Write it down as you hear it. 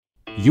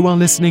You are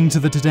listening to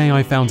the Today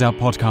I Found Out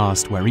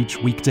podcast, where each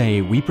weekday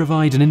we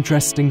provide an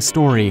interesting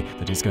story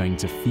that is going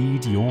to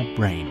feed your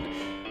brain.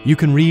 You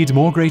can read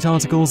more great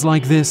articles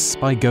like this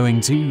by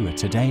going to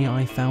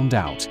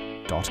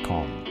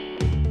todayifoundout.com.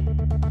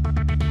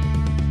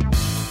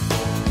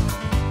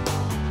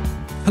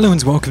 Hello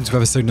and welcome to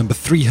episode number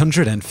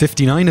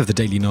 359 of the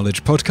Daily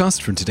Knowledge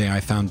Podcast from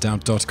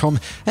todayifoundout.com.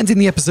 And in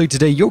the episode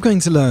today, you're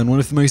going to learn one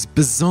of the most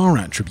bizarre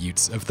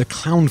attributes of the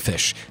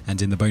clownfish. And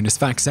in the bonus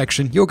facts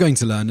section, you're going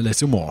to learn a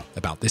little more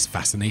about this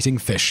fascinating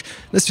fish.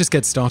 Let's just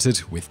get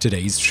started with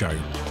today's show.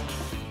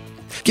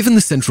 Given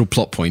the central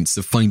plot points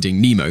of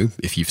Finding Nemo,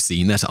 if you've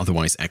seen that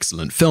otherwise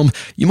excellent film,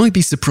 you might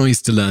be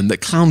surprised to learn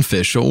that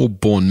clownfish are all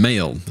born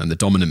male, and the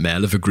dominant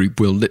male of a group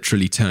will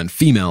literally turn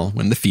female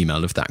when the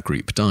female of that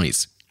group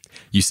dies.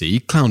 You see,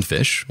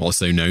 clownfish,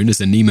 also known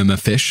as anemone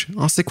fish,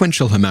 are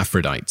sequential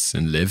hermaphrodites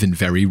and live in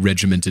very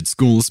regimented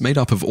schools made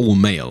up of all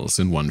males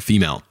and one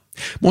female.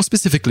 More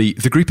specifically,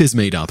 the group is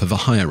made up of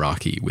a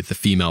hierarchy, with the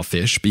female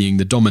fish being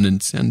the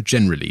dominant and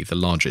generally the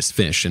largest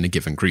fish in a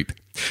given group.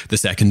 The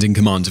second in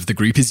command of the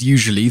group is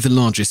usually the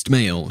largest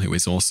male, who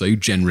is also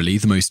generally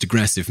the most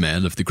aggressive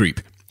male of the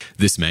group.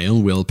 This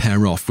male will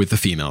pair off with the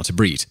female to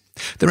breed.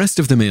 The rest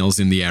of the males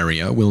in the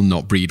area will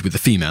not breed with the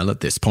female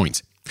at this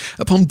point.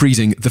 Upon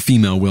breeding, the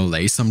female will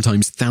lay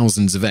sometimes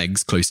thousands of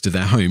eggs close to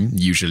their home,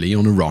 usually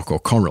on a rock or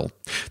coral.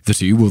 The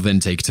two will then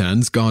take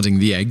turns guarding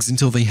the eggs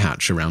until they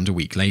hatch around a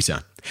week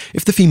later.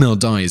 If the female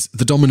dies,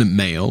 the dominant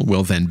male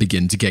will then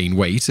begin to gain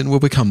weight and will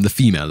become the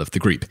female of the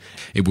group.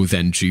 It will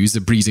then choose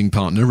a breeding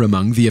partner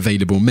among the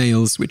available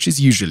males, which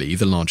is usually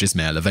the largest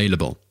male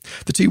available.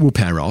 The two will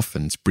pair off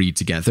and breed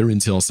together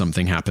until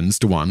something happens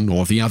to one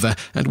or the other,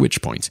 at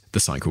which point the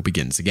cycle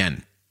begins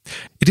again.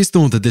 It is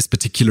thought that this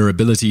particular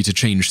ability to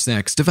change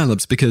sex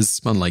develops because,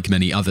 unlike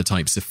many other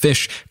types of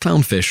fish,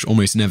 clownfish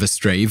almost never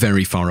stray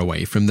very far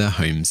away from their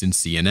homes and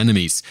sea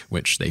anemones,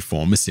 which they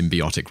form a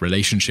symbiotic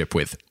relationship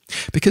with.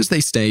 Because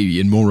they stay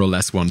in more or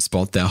less one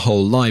spot their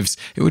whole lives,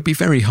 it would be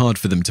very hard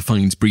for them to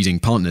find breeding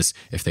partners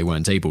if they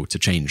weren't able to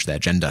change their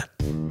gender.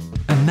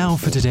 And now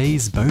for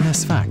today's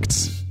bonus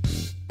facts.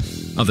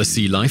 Other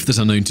sea life that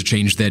are known to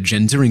change their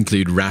gender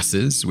include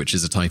wrasses, which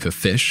is a type of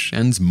fish,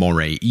 and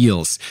moray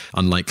eels.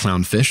 Unlike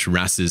clownfish,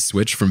 wrasses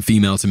switch from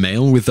female to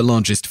male, with the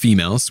largest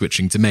female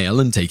switching to male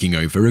and taking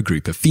over a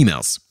group of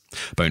females.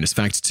 Bonus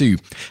fact 2.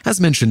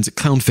 As mentioned,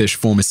 clownfish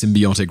form a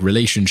symbiotic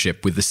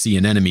relationship with the sea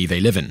anemone they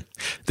live in.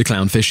 The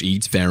clownfish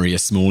eat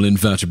various small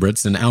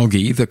invertebrates and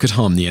algae that could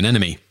harm the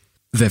anemone.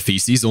 Their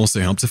feces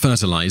also help to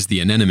fertilize the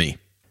anemone.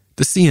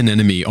 The sea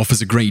anemone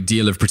offers a great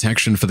deal of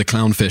protection for the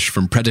clownfish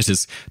from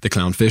predators. The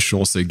clownfish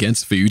also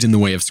gets food in the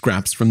way of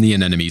scraps from the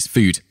anemone's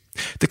food.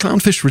 The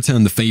clownfish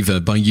return the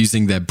favor by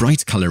using their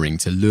bright coloring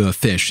to lure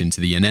fish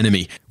into the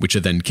anemone, which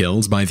are then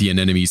killed by the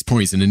anemone's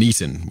poison and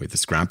eaten, with the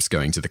scraps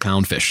going to the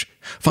clownfish.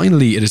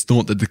 Finally, it is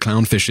thought that the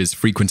clownfish's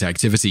frequent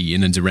activity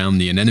in and around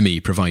the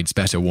anemone provides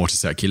better water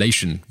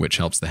circulation, which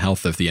helps the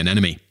health of the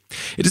anemone.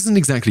 It isn't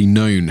exactly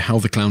known how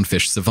the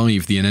clownfish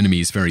survive the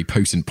anemone's very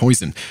potent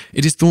poison.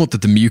 It is thought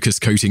that the mucus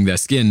coating their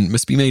skin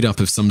must be made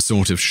up of some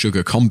sort of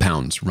sugar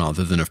compound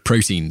rather than of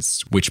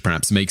proteins, which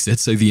perhaps makes it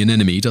so the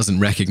anemone doesn't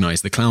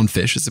recognize the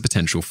clownfish as a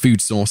potential food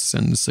source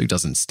and so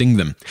doesn't sting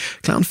them.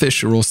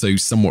 Clownfish are also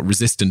somewhat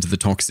resistant to the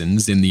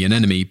toxins in the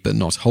anemone, but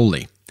not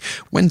wholly.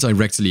 When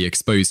directly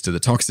exposed to the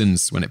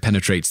toxins, when it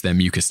penetrates their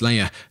mucus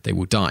layer, they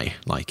will die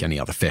like any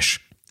other fish.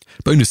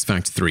 Bonus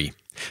fact 3.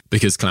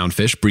 Because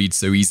clownfish breed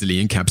so easily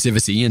in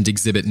captivity and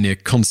exhibit near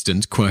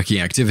constant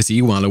quirky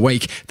activity while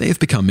awake, they have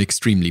become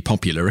extremely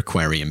popular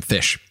aquarium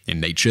fish. In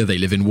nature, they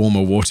live in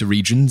warmer water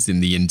regions in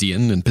the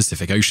Indian and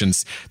Pacific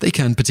Oceans. They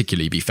can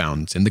particularly be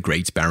found in the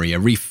Great Barrier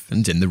Reef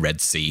and in the Red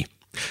Sea.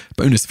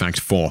 Bonus fact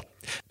 4.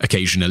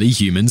 Occasionally,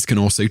 humans can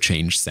also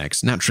change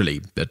sex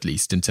naturally, at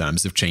least in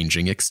terms of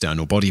changing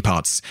external body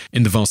parts.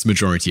 In the vast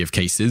majority of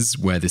cases,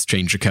 where this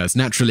change occurs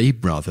naturally,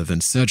 rather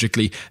than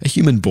surgically, a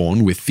human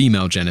born with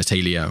female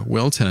genitalia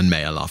will turn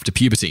male after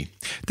puberty.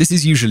 This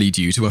is usually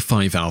due to a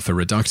 5-alpha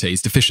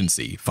reductase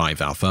deficiency,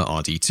 5-alpha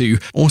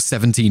RD2, or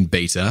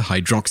 17-beta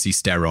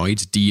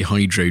hydroxysteroid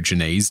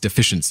dehydrogenase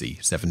deficiency,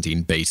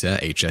 17-beta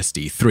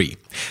HSD3.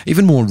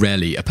 Even more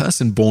rarely, a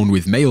person born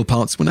with male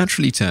parts will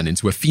naturally turn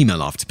into a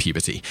female after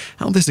puberty.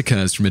 How this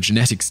occurs from a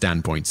genetic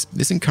standpoint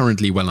isn't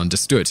currently well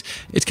understood.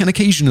 It can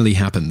occasionally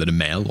happen that a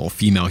male or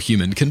female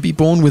human can be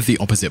born with the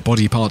opposite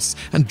body parts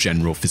and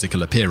general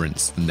physical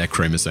appearance than their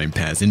chromosome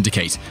pairs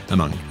indicate,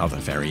 among other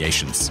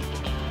variations.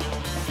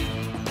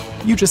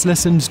 You just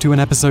listened to an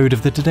episode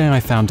of the Today I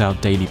Found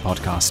Out Daily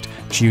podcast.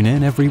 Tune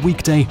in every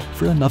weekday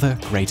for another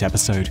great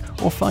episode,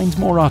 or find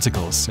more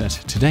articles at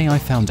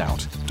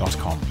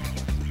todayifoundout.com.